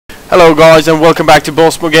Hello guys and welcome back to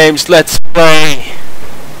BawsmoGames. Let's play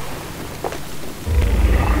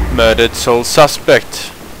Murdered Soul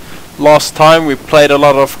Suspect. Last time we played a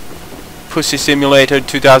lot of Pussy Simulator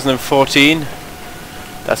 2014.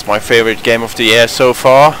 That's my favorite game of the year so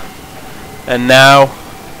far. And now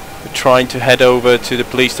we're trying to head over to the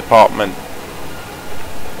police department.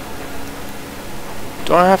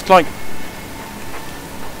 Do I have to like...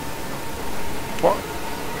 what?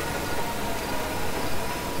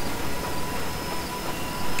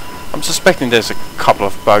 I'm suspecting there's a couple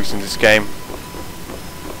of bugs in this game.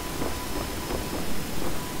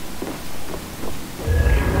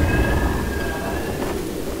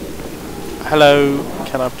 Hello,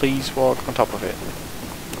 can I please walk on top of it?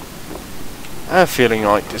 I have a feeling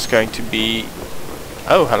like there's going to be...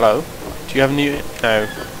 oh, hello. Do you have new... no.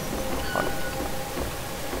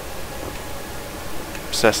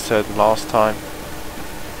 Obsessed her last time.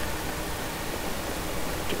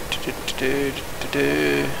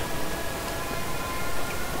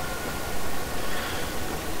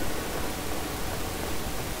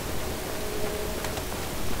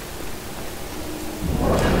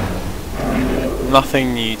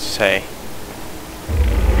 Nothing new to say.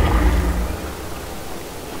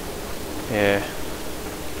 Yeah.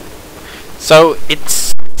 So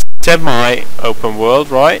it's semi-open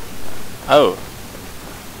world, right? Oh.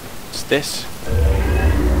 What's this?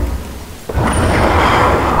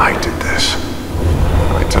 I did this.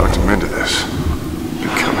 I talked him into this.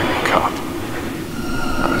 Becoming a cop.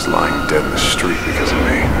 I was lying dead in the street because of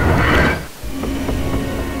me.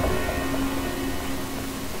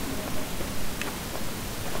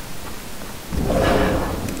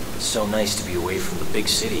 So nice to be away from the big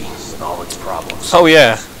city with all its problems. Oh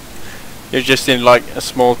yeah. You're just in like a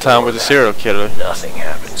small town with a serial killer. Nothing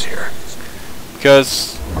happens here.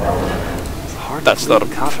 Because that's not a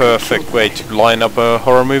perfect way to line up a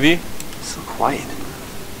horror movie. So quiet.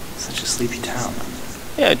 Such a sleepy town.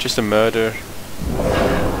 Yeah, just a murder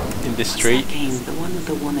in the street. What's that game? The one with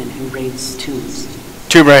the woman who raids tombs.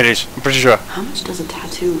 Tomb Raiders, I'm pretty sure. How much does a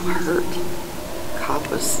tattoo hurt? Cop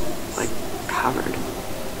was like covered.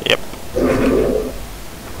 Yep.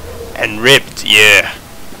 And ripped, yeah.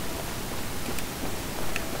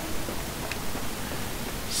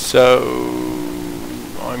 So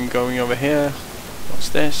I'm going over here. What's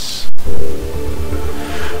this?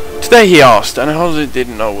 Today he asked, and I honestly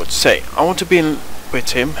didn't know what to say. I want to be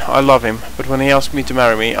with him, I love him, but when he asked me to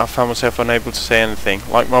marry me, I found myself unable to say anything.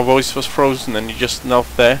 Like my voice was frozen and he just knelt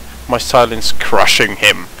there, my silence crushing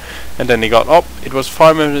him. And then he got up. It was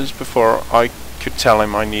 5 minutes before I could tell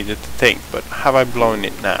him I needed to think, but have I blown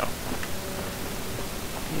it now?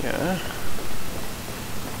 Yeah.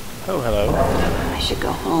 Oh, hello. I should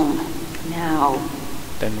go home. Now.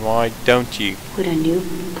 Then why don't you? Would a new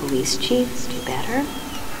police chief do better?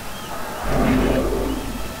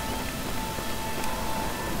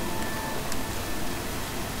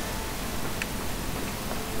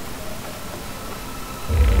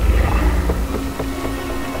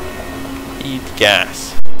 Eat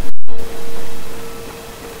gas.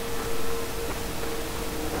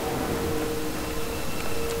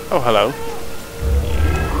 Oh, hello.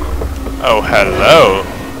 Oh, hello.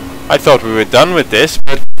 I thought we were done with this,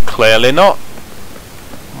 but clearly not.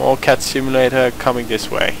 More cat simulator coming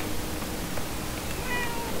this way.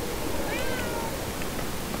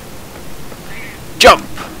 Jump!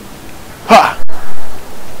 Ha!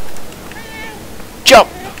 Jump!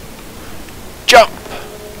 Jump!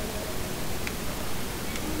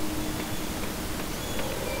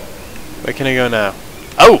 Where can I go now?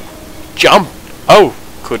 Oh! Jump! Oh!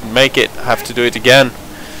 Couldn't make it. Have to do it again.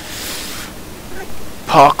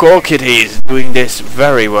 Parkour Kitty is doing this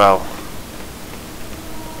very well.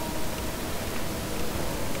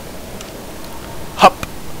 Hop!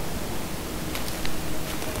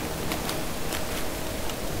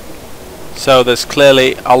 So there's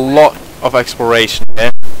clearly a lot of exploration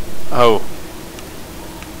here. Oh.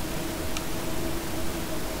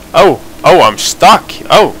 Oh! Oh, I'm stuck!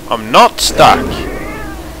 Oh, I'm not stuck!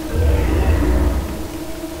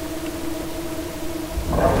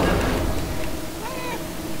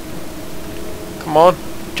 Come on,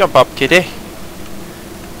 jump up, kitty.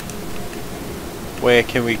 Where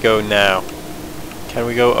can we go now? Can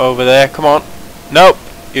we go over there? Come on. Nope,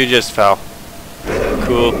 you just fell.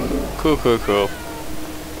 Cool, cool, cool, cool.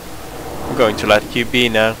 I'm going to let you be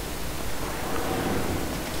now.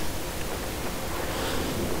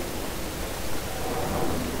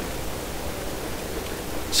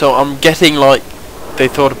 So I'm getting like they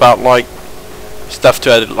thought about like stuff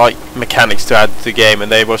to add, like mechanics to add to the game,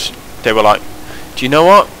 and they were like, do you know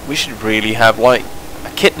what? We should really have like a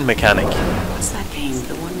kitten mechanic. What's that game?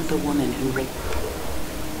 The one wasn't the woman who raped.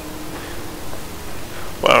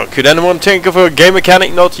 Well, could anyone think of a game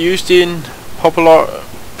mechanic not used in popular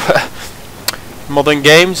modern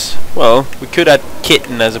games? Well, we could add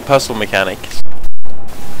kitten as a puzzle mechanic.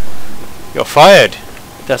 You're fired.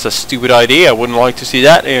 That's a stupid idea. I wouldn't like to see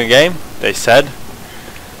that in a game, they said.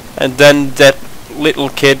 And then that little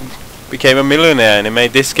kid became a millionaire and he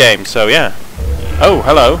made this game, so yeah. Oh,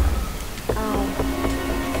 hello. Oh,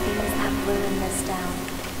 things that blew in this down.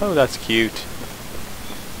 Oh, that's cute.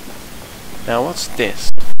 Now what's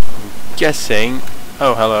this? I'm guessing...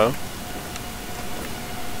 Oh, hello.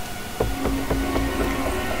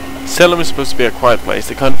 Salem is supposed to be a quiet place,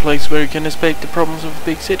 the kind of place where you can escape the problems of a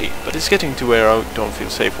big city. But it's getting to where I don't feel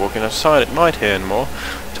safe walking outside at night here anymore.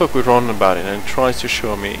 Talk with Ron about it and he tries to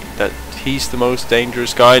assure me that he's the most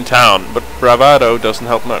dangerous guy in town. But bravado doesn't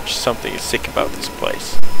help much. Something is sick about this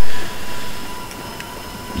place.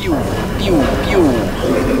 Pew, pew, pew.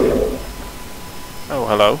 Oh,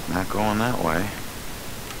 hello. Not going that way.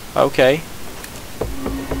 Okay.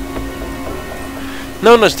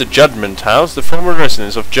 Known as the Judgment House, the former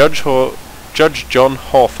residence of Judge John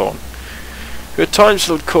Hawthorne, who at times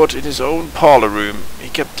held court in his own parlor room. He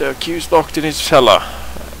kept the accused locked in his cellar,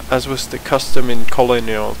 as was the custom in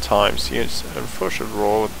colonial times. His unfortunate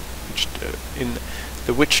role in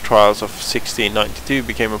the witch trials of 1692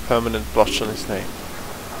 became a permanent blotch on his name.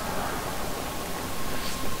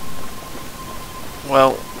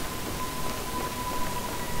 Well,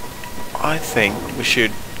 I think we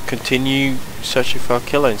should continue searching for our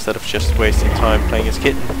killer instead of just wasting time playing as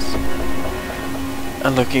kittens.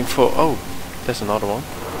 And looking for... Oh, there's another one.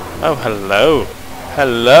 Oh, hello.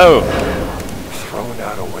 Hello. Thrown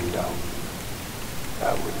out a window.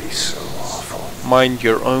 That would be so awful. Mind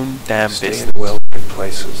your own damn business. Stay in well-lit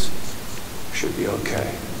places. Should be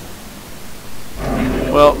okay.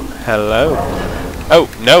 Well, hello. Oh,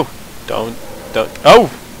 no. Don't. Oh!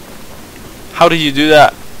 How did you do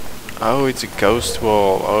that? Oh, it's a ghost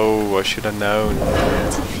wall. Oh, I should have known.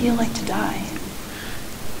 What's it feel like to die?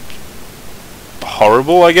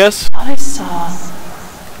 Horrible, I guess? Thought I saw...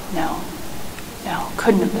 No. No,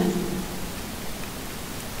 couldn't have been.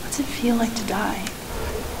 What's it feel like to die?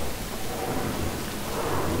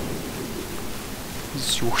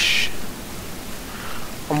 Swoosh.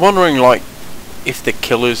 I'm wondering, like, if the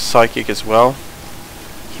killer's psychic as well.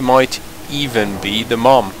 He might even be the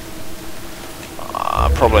mom.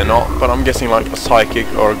 Probably not, but I'm guessing like a psychic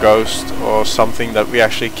or a ghost or something that we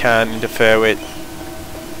actually can interfere with.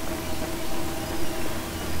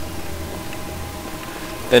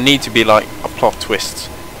 There need to be like a plot twist.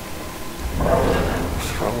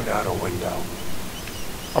 Thrown out a window.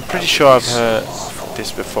 I'm pretty sure I've heard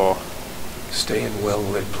this before. Stay in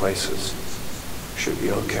well-lit places. Should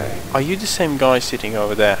be okay. Are you the same guy sitting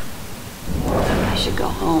over there? I should go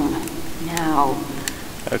home. Now.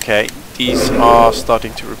 Okay, these are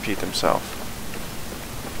starting to repeat themselves.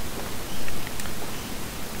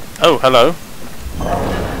 Oh, hello.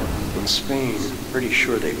 In Spain, pretty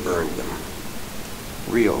sure they burned them.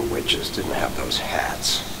 Real witches didn't have those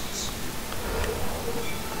hats.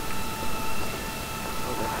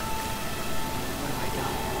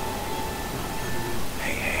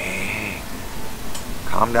 Hey.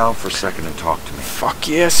 Calm down for a second and talk to me. Fuck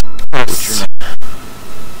yes. What's your name?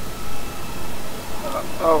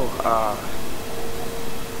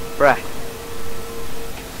 Brad.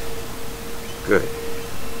 Good.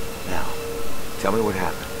 Now, tell me what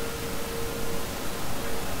happened.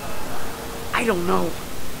 I don't know.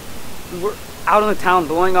 We're out in the town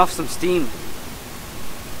blowing off some steam.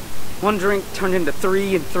 One drink turned into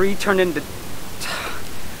 3, and 3 turned into...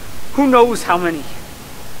 who knows how many.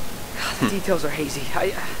 The details are hazy.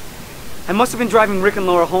 I must have been driving Rick and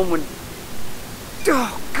Laura home when...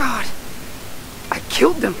 Oh, God. I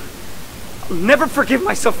killed them. I'll never forgive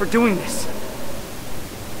myself for doing this.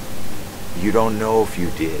 You don't know if you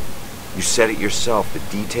did. You said it yourself. The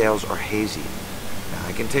details are hazy. Now,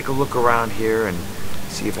 I can take a look around here and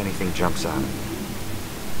see if anything jumps out.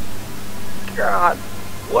 God,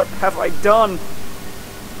 what have I done?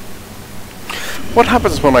 What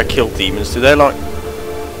happens when I kill demons? Do they like...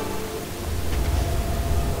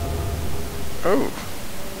 Oh.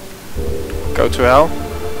 Go to hell?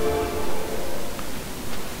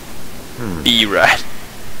 B-Rat.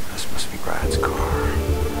 This must be Brad's car.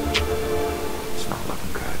 It's not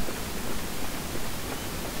looking good.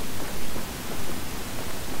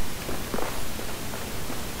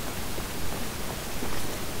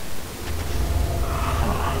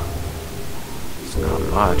 It's not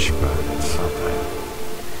much, but it's something.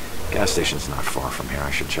 Gas station's not far from here.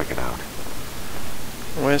 I should check it out.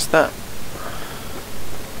 Where's that?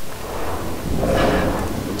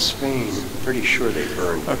 Spain, pretty sure they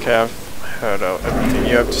burned them. Okay, I've heard out everything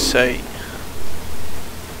you have to say.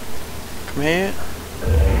 Come here.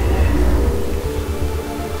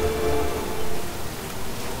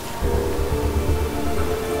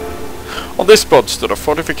 On this spot stood a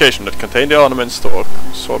fortification that contained the armament stored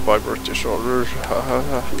by British orders.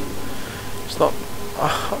 It's not...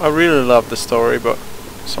 I really love the story, but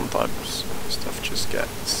sometimes stuff just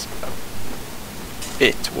gets a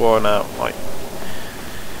bit worn out. Like,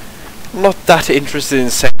 I'm not that interested in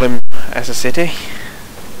Salem as a city.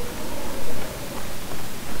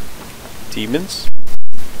 Demons?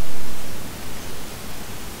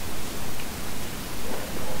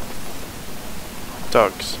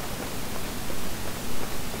 Dogs.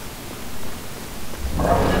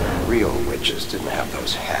 Real witches didn't have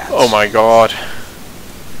those hats. Oh my god.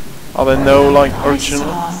 Are there no, like, original?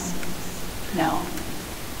 No.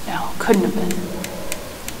 No, couldn't have been.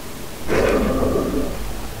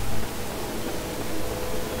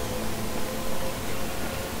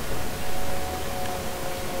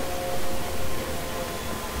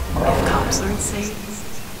 If cops aren't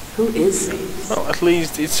safe, who is safe? Well, at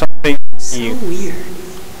least it's something So new. weird.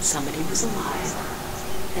 Somebody was alive,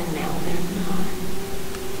 and now they're not.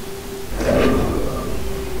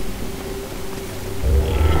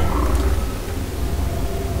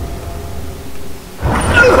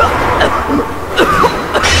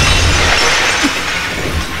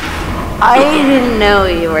 I didn't know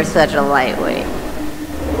you were such a lightweight.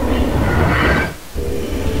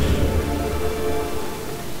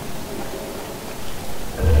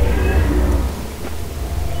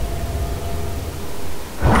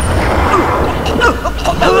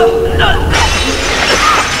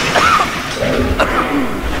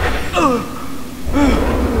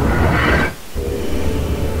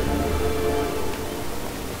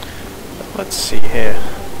 Let's see here.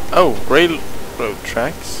 Oh, railroad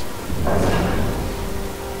tracks.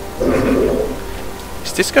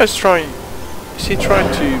 Is this guy's trying... Is he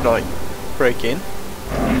trying to, like, break in?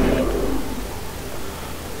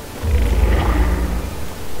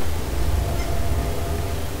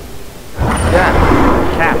 Yeah,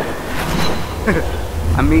 cab.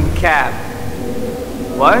 I mean cab.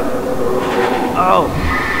 What? Oh,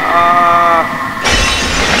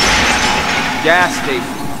 gas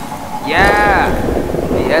station. Yeah,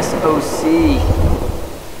 the SOC.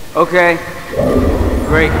 Okay,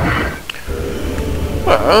 great.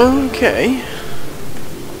 Well, okay.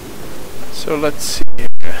 So let's see here.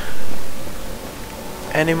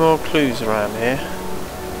 Any more clues around here?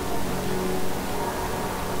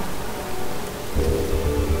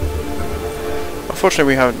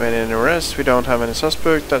 Unfortunately, we haven't made any arrests. We don't have any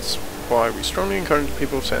suspect. That's why we strongly encourage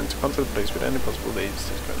people sent to contact the police with any possible leads.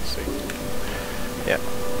 This kind of thing. Yeah.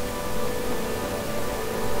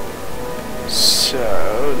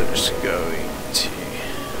 So there's going to...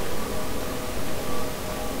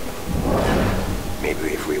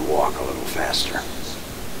 Maybe if we walk a little faster.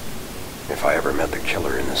 If I ever met the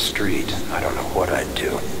killer in the street, I don't know what I'd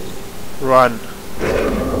do. Run.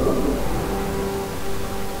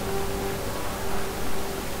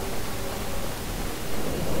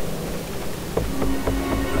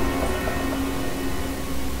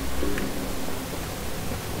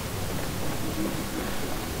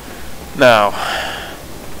 Now,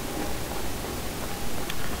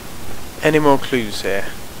 any more clues here?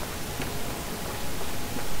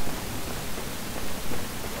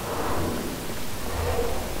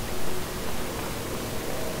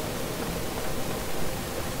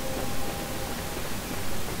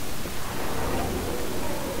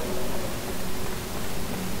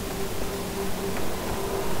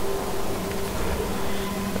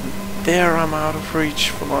 There, I'm out of reach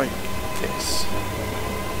for like this.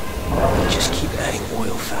 Just keep adding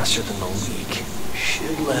oil faster than the leak.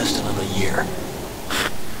 Should last another year.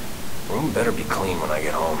 Room better be clean when I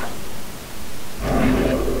get home.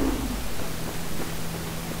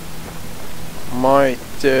 Might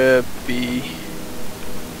be...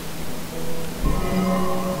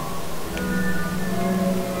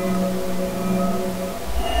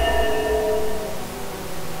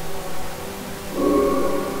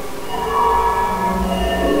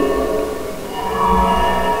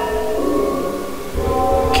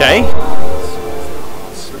 Okay.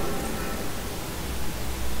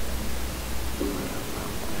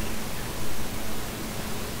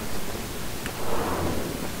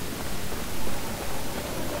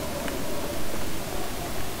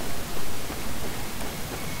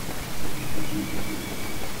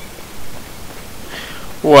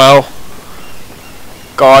 Well,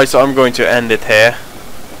 guys, I'm going to end it here.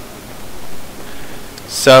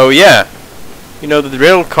 So yeah, You know the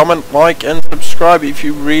drill. Comment, like and subscribe if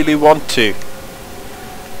you really want to.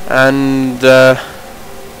 And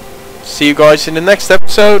see you guys in the next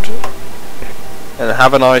episode. And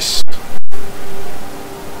have a nice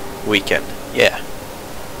weekend. Yeah.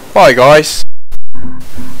 Bye guys.